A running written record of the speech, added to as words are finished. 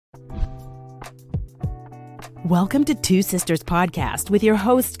Welcome to Two Sisters Podcast with your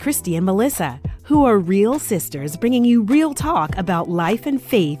hosts, Kristy and Melissa, who are real sisters bringing you real talk about life and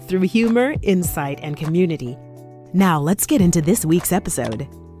faith through humor, insight, and community. Now, let's get into this week's episode.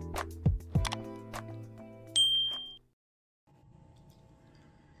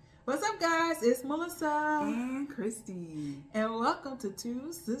 What's up, guys? It's Melissa and Kristy, and welcome to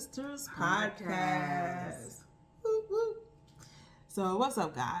Two Sisters Podcast. Woo, woo. So, what's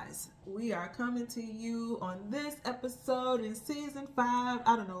up, guys? We are coming to you on this episode in season 5.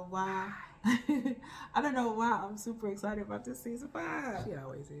 I don't know why. I'm super excited about this season 5. She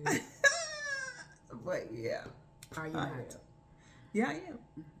always is. But yeah. Are you not? Yeah, I am.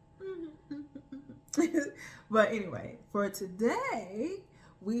 But anyway, for today,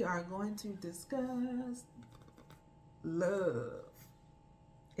 we are going to discuss love.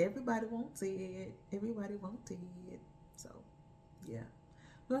 Everybody wants it. So, yeah.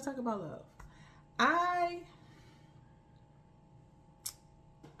 We're going to talk about love.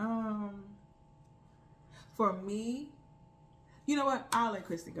 For me, you know what? I'll let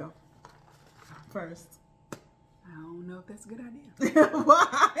Kristy go first. I don't know if that's a good idea.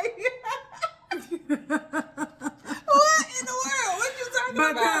 Why? What in the world? What you talking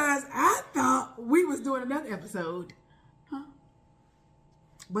about? Because I thought we was doing another episode.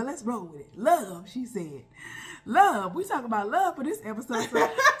 But let's roll with it. Love, she said. Love. We talk about love for this episode.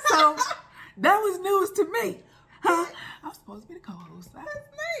 So that was news to me. I'm supposed to be the co-host. What's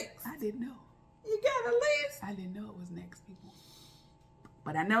next? I didn't know. You got a list? I didn't know it was next, people.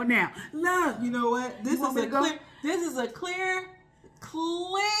 But I know now. Love. You know what? This is a clear,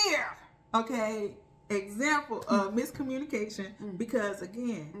 okay, example of miscommunication because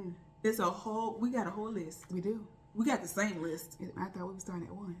again, we got a whole list. We do. We got the same list. I thought we were starting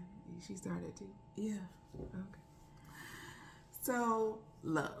at 1. She started at 2. Yeah. Okay. So,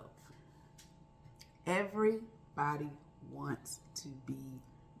 love. Everybody wants to be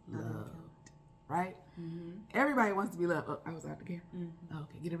loved. Right? Mm-hmm. Everybody wants to be loved. Oh, I was out the camera. Mm-hmm.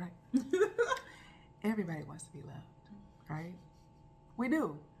 Okay, get it right. Everybody wants to be loved. Right? We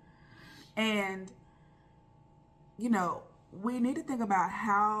do. And, you know, we need to think about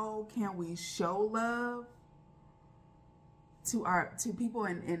how can we show love to people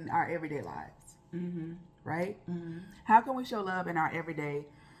in our everyday lives. Mm-hmm. Right? Mm-hmm. How can we show love in our everyday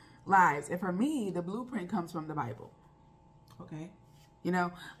lives? And for me, the blueprint comes from the Bible. Okay. You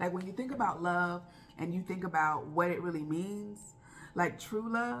know, like when you think about love and you think about what it really means, like true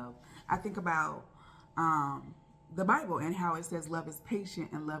love, I think about the Bible and how it says love is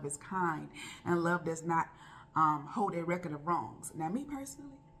patient and love is kind and love does not hold a record of wrongs. Now, me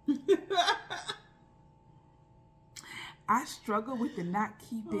personally, I struggle with the not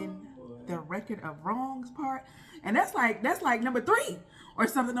keeping the record of wrongs part. And that's like number 3 or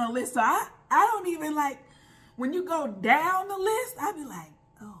something on the list. So I don't even like, when you go down the list, I be like,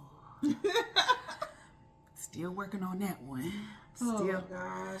 oh, still working on that one. Still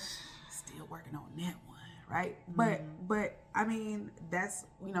working on that one, right? But I mean, that's,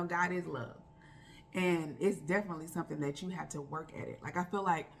 you know, God is love. And it's definitely something that you have to work at it. Like, I feel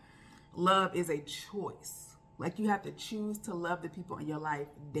like love is a choice. Like, you have to choose to love the people in your life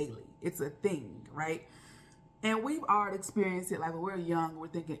daily. It's a thing, right? And we've all experienced it. Like, when we're young, we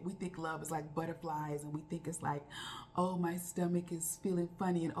think love is like butterflies, and we think it's like, oh, my stomach is feeling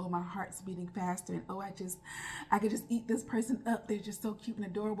funny, and oh, my heart's beating faster, and oh, I could just eat this person up. They're just so cute and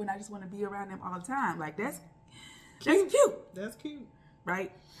adorable, and I just want to be around them all the time. Like, that's cute. That's cute,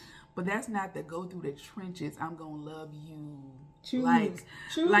 right? But that's not the go through the trenches. I'm gonna love you. Choose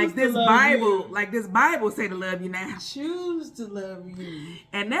this Bible, like this Bible say to love you now. Choose to love you,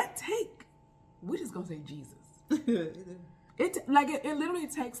 and we're just gonna say Jesus. It literally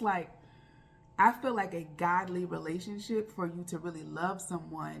takes, like, I feel like a godly relationship for you to really love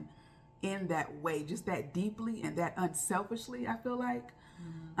someone in that way, just that deeply and that unselfishly. I feel like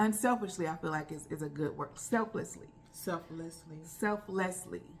unselfishly, I feel like is a good word. Selflessly,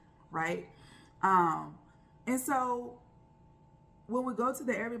 right? And so when we go to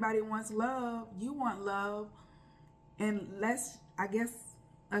the everybody wants love, you want love, and let's, I guess,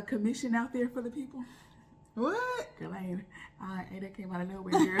 a commission out there for the people. What? Girl, that came out of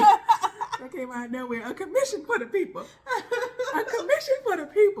nowhere, girl. That came out of nowhere. A commission for the people. A commission for the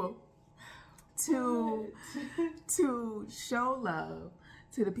people to show love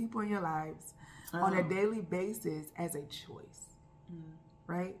to the people in your lives on a daily basis as a choice.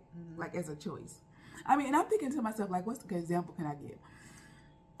 Right? Like, as a choice. I mean, and I'm thinking to myself, like, what's the good example can I give?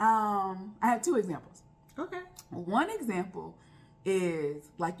 I have 2 examples. Okay. One example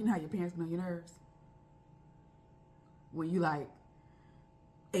is, like, you know how your parents get on your nerves? When you, like,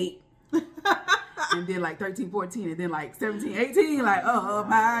 8 And then like 13, 14, and then like 17, 18, like, oh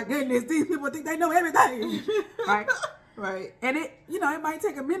my goodness, these people think they know everything. Right? Right. And it, you know, it might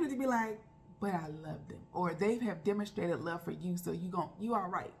take a minute to be like, but I love them. Or they have demonstrated love for you, so you all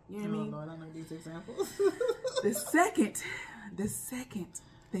right. You know what I mean? Lord, I know these examples. The second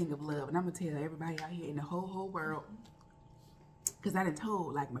thing of love, and I'm going to tell everybody out here in the whole world, because I done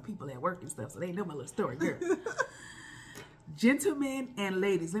told like my people at work and stuff, so they know my little story, girl. Gentlemen and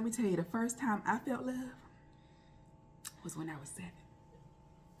ladies, let me tell you, the first time I felt love was when I was 7.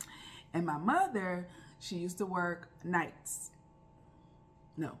 And my mother, she used to work nights.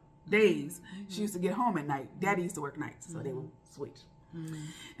 No, days. She used to get home at night. Daddy used to work nights, so they would switch.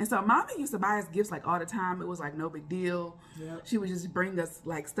 And so Mama used to buy us gifts like all the time. It was like no big deal. Yep. She would just bring us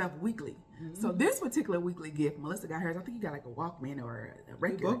like stuff weekly. So this particular weekly gift, Melissa got hers. I think you got like a Walkman or a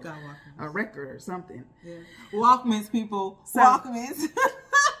record. We both got Walkmans. A record or something. Yeah. Walkmans, people. So, Walkmans.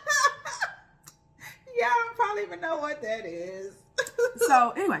 Y'all don't probably even know what that is.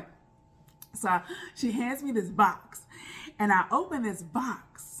 So anyway, so she hands me this box, and I open this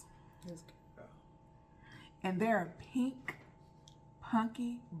box, and there are pink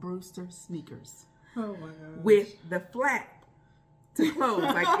Punky Brewster sneakers. Oh my God. With the flap to close.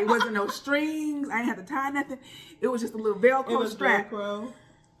 Like it wasn't no strings. I didn't have to tie nothing. It was just a little Velcro strap. Velcro.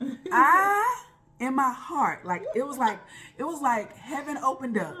 In my heart, like it was like heaven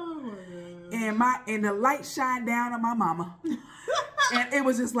opened up. Oh my God. And the light shined down on my mama. And it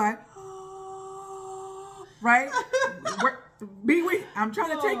was just like, oh, right? Be with. I'm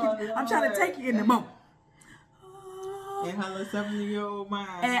trying to take you. I'm trying to take you in the moment. In her little 7-year-old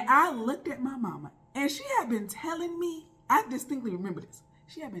mind. And I looked at my mama, and she had been telling me, I distinctly remember this.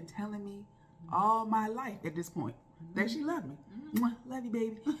 She had been telling me all my life at this point that she loved me. Love you,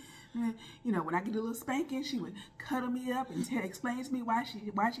 baby. You know, when I get a little spanking, she would cuddle me up and explain to me why she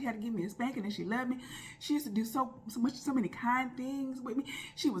had to give me a spanking, and she loved me. She used to do so many kind things with me.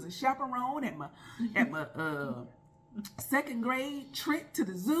 She was a chaperone at my second grade trip to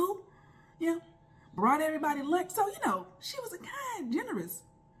the zoo. You know. Brought everybody lunch. So, you know, she was a kind, generous,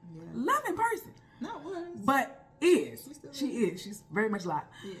 loving person. Not was. But is. She is. She's very much alive.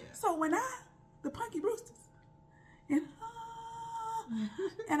 Yeah. So when the Punky Brewsters, and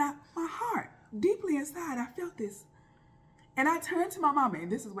my heart, deeply inside, I felt this. And I turned to my mama, and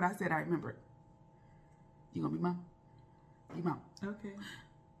this is what I said. I remember. You gonna be mama? You mama. Okay.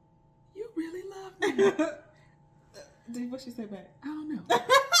 You really love me. What she say back? I don't know.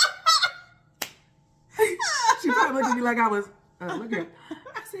 She probably looked at me like I was, look at her.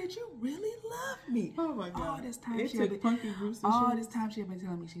 I said, you really love me. Oh my God. All this time she had been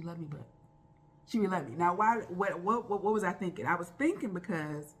telling me she loved me, but she really loved me. Now, why? What was I thinking? I was thinking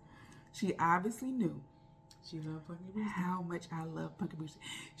because she obviously knew she loved Punky Brewster. How much I love Punky Brewster.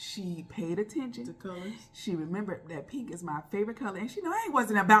 She paid attention to colors. She remembered that pink is my favorite color, and she know I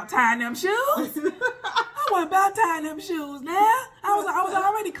wasn't about tying them shoes. I wasn't about tying them shoes. Now I was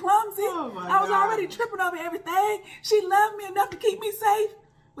already clumsy. Oh my God. I was already tripping over everything. She loved me enough to keep me safe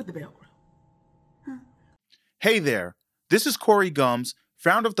with the Velcro. Huh. Hey there, this is Corey Gums,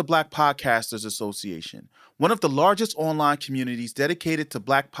 founder of the Black Podcasters Association, one of the largest online communities dedicated to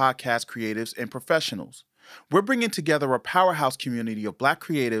Black podcast creatives and professionals. We're bringing together a powerhouse community of Black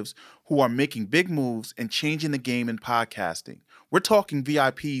creatives who are making big moves and changing the game in podcasting. We're talking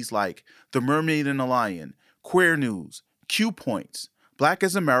VIPs like The Mermaid and the Lion, Queer News, Q Points, Black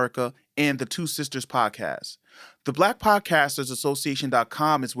as America, and the Two Sisters podcast. The Black Podcasters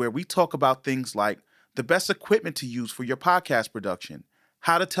Association.com is where we talk about things like the best equipment to use for your podcast production,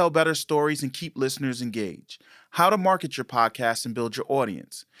 how to tell better stories and keep listeners engaged, how to market your podcast and build your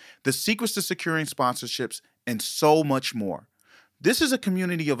audience, the secrets to securing sponsorships, and so much more. This is a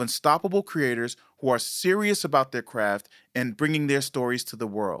community of unstoppable creators who are serious about their craft and bringing their stories to the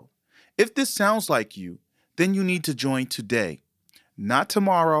world. If this sounds like you, then you need to join today. Not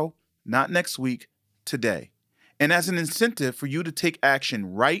tomorrow, not next week, today. And as an incentive for you to take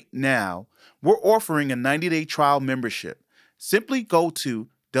action right now, we're offering a 90-day trial membership. Simply go to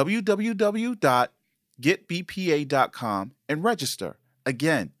www.getbpa.com and register.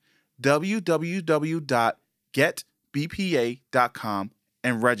 Again, www.getbpa.com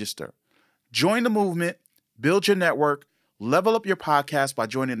and register. Join the movement, build your network, level up your podcast by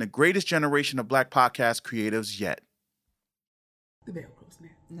joining the greatest generation of Black podcast creatives yet. The Velcro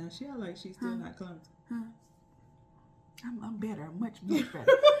snap. Now she act like she's still not clumsy. I'm better. I'm much better.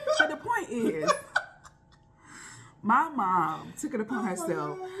 But the point is, my mom took it upon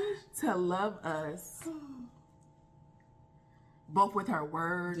herself to love us both with her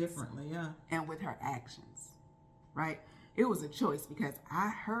words differently, and with her actions, right? It was a choice because I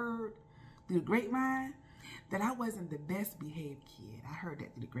heard through the grapevine that I wasn't the best behaved kid. I heard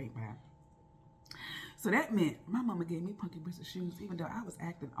that through the grapevine. So that meant my mama gave me Punky Bristol shoes, even though I was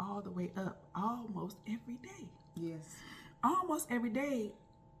acting all the way up almost every day. Yes. Almost every day,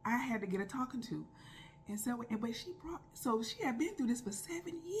 I had to get a talking to. And so, but she had been through this for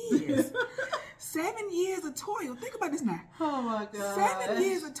 7 years. 7 years of toil. Think about this now. Oh my God. 7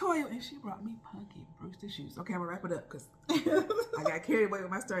 years of toil, and she brought me Punky Brewster shoes. Okay, I'm gonna wrap it up because I got carried away with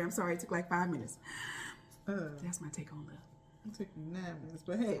my story. I'm sorry, it took like 5 minutes. That's my take on love. It took you 9 minutes,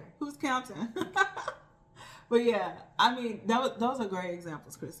 but hey, who's counting? But yeah, I mean, those are great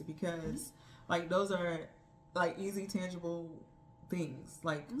examples, Kristy, because like those are like easy, tangible things.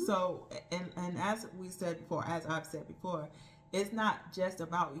 Like so, and as we said before, as I've said before, it's not just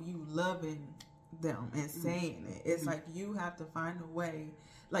about you loving them and saying it. It's like you have to find a way.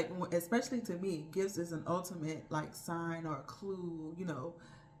 Like especially to me, gifts is an ultimate like sign or a clue. You know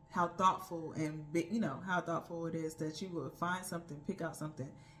how thoughtful and how thoughtful it is that you will find something, pick out something,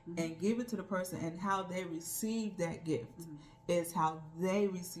 and give it to the person, and how they receive that gift is how they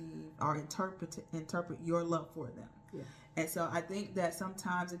receive or interpret your love for them. Yeah. And so I think that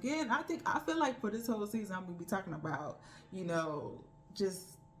sometimes, again, I feel like for this whole season, I'm going to be talking about,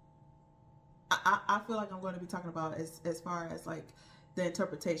 just, I feel like I'm going to be talking about as far as like the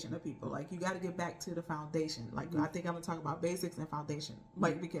interpretation of people. Like you got to get back to the foundation. Like I think I'm going to talk about basics and foundation,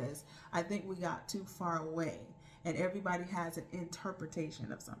 like, because I think we got too far away and everybody has an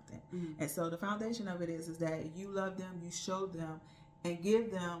interpretation of something. And so the foundation of it is that you love them, you show them, and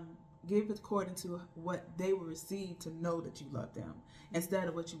give it according to what they will receive to know that you love them, instead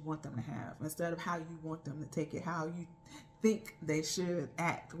of what you want them to have, instead of how you want them to take it, how you think they should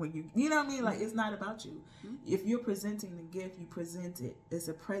act when you know what I mean? Like it's not about you. If you're presenting the gift, you present it. It's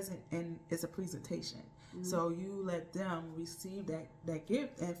a present and it's a presentation. So you let them receive that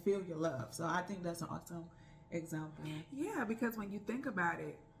gift and feel your love. So I think that's an awesome example. Yeah, because when you think about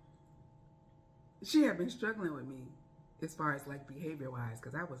it, she had been struggling with me as far as like behavior wise,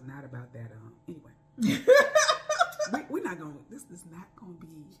 because I was not about that. Anyway, we're not going. This is not going to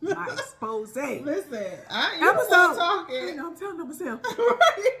be my expose. Listen, I am talking. I'm telling them myself.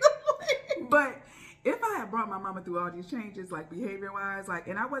 But if I had brought my mama through all these changes, like behavior wise, like,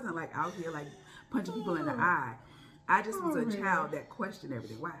 and I wasn't like out here like punching people in the eye. I just was a child that questioned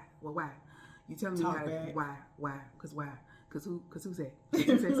everything. Why? Well, why? You telling me why? Because why? Because who said?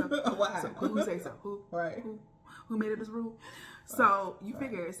 Who say so? Why? So, who say so? Who? Right. Who made it this rule? So you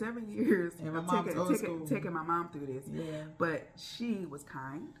figure 7 years of taking my mom through this. Yeah. But she was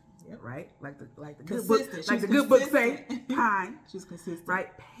kind, right? Like the good consistent. book, like the good book say, kind. She's consistent. Right?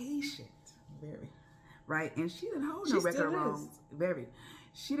 Patient. Very. Right? And she didn't hold no record of wrongs. Very.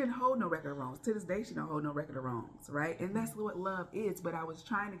 She didn't hold no record of wrongs. To this day, she don't hold no record of wrongs, right? And that's what love is. But I was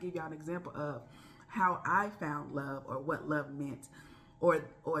trying to give y'all an example of how I found love, or what love meant, or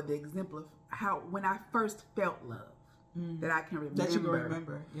the example of how when I first felt love that I can remember. That you can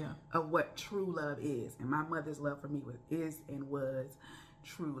remember, yeah. Of what true love is. And my mother's love for me was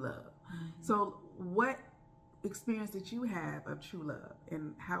true love. So what experience did you have of true love?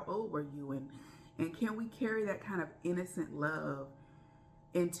 And how old were you? And can we carry that kind of innocent love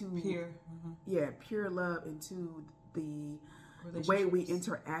into pure love into the way we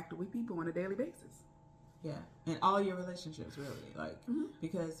interact with people on a daily basis? Yeah, in all your relationships, really, like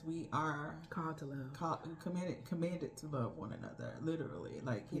because we are called to love, commanded to love one another, literally.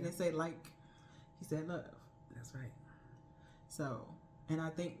 Like he didn't say like, he said love. That's right. So, and I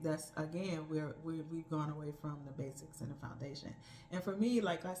think that's again we've gone away from the basics and the foundation. And for me,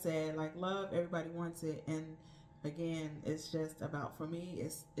 like I said, like love, everybody wants it, and again, it's just about, for me,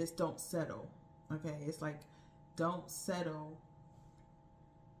 it's don't settle. Okay, it's like don't settle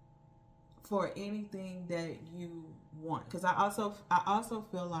for anything that you want, because I also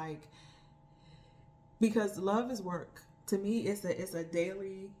feel like, because love is work to me, it's a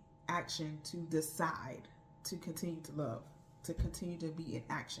daily action to decide to continue to love, to continue to be in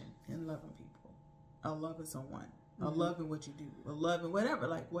action in loving people, or loving someone, or loving what you do, or loving whatever,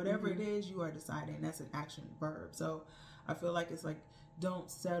 like whatever it is you are deciding, that's an action verb. So I feel like it's like don't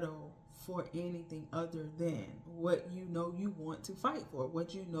settle for anything other than what you know you want to fight for,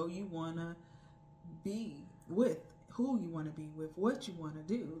 what you know you want to be with, who you want to be with, what you want to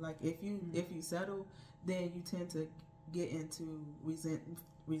do. Like if you settle, then you tend to get into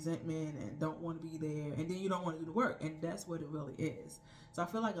resentment and don't want to be there, and then you don't want to do the work, and that's what it really is. So I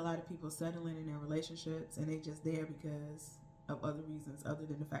feel like a lot of people settling in their relationships, and they just there because of other reasons other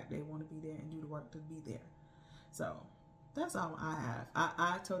than the fact they want to be there and do the work to be there. So that's all I have.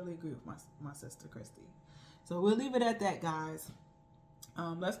 I totally agree with my sister Kristy. So we'll leave it at that, guys.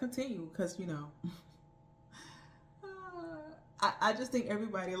 let's continue because, you know, I just think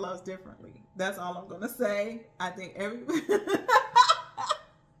everybody loves differently. That's all I'm going to say. I think everybody...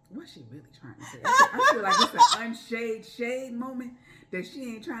 What's she really trying to say? I feel like it's an shade moment that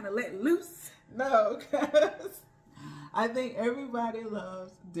she ain't trying to let loose. No, because I think everybody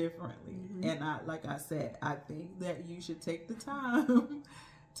loves differently. Mm-hmm. And like I said, I think that you should take the time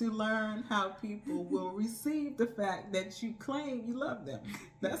to learn how people will receive the fact that you claim you love them.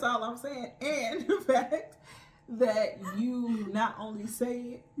 That's all I'm saying. And the fact that you not only say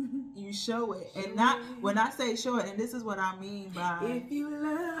it, you show it. And not, when I say show it, and this is what I mean by... If you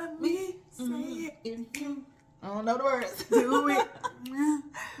love me, say it. If you... I don't know the words. Do it.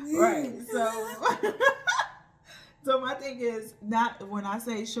 Right. So my thing is, not when I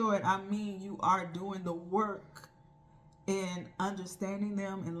say show it, I mean you are doing the work in understanding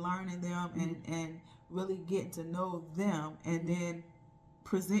them and learning them and really getting to know them, and then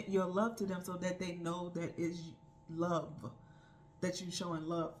present your love to them so that they know that is love, that you showing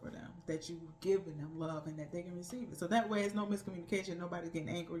love for them, that you giving them love, and that they can receive it. So that way it's no miscommunication. Nobody's getting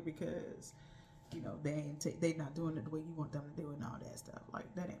angry because, you know, they not doing it the way you want them to do it and all that stuff.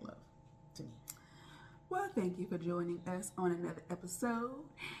 Like, that ain't love to me. Well, thank you for joining us on another episode,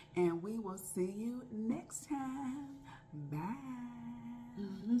 and we will see you next time. Bye.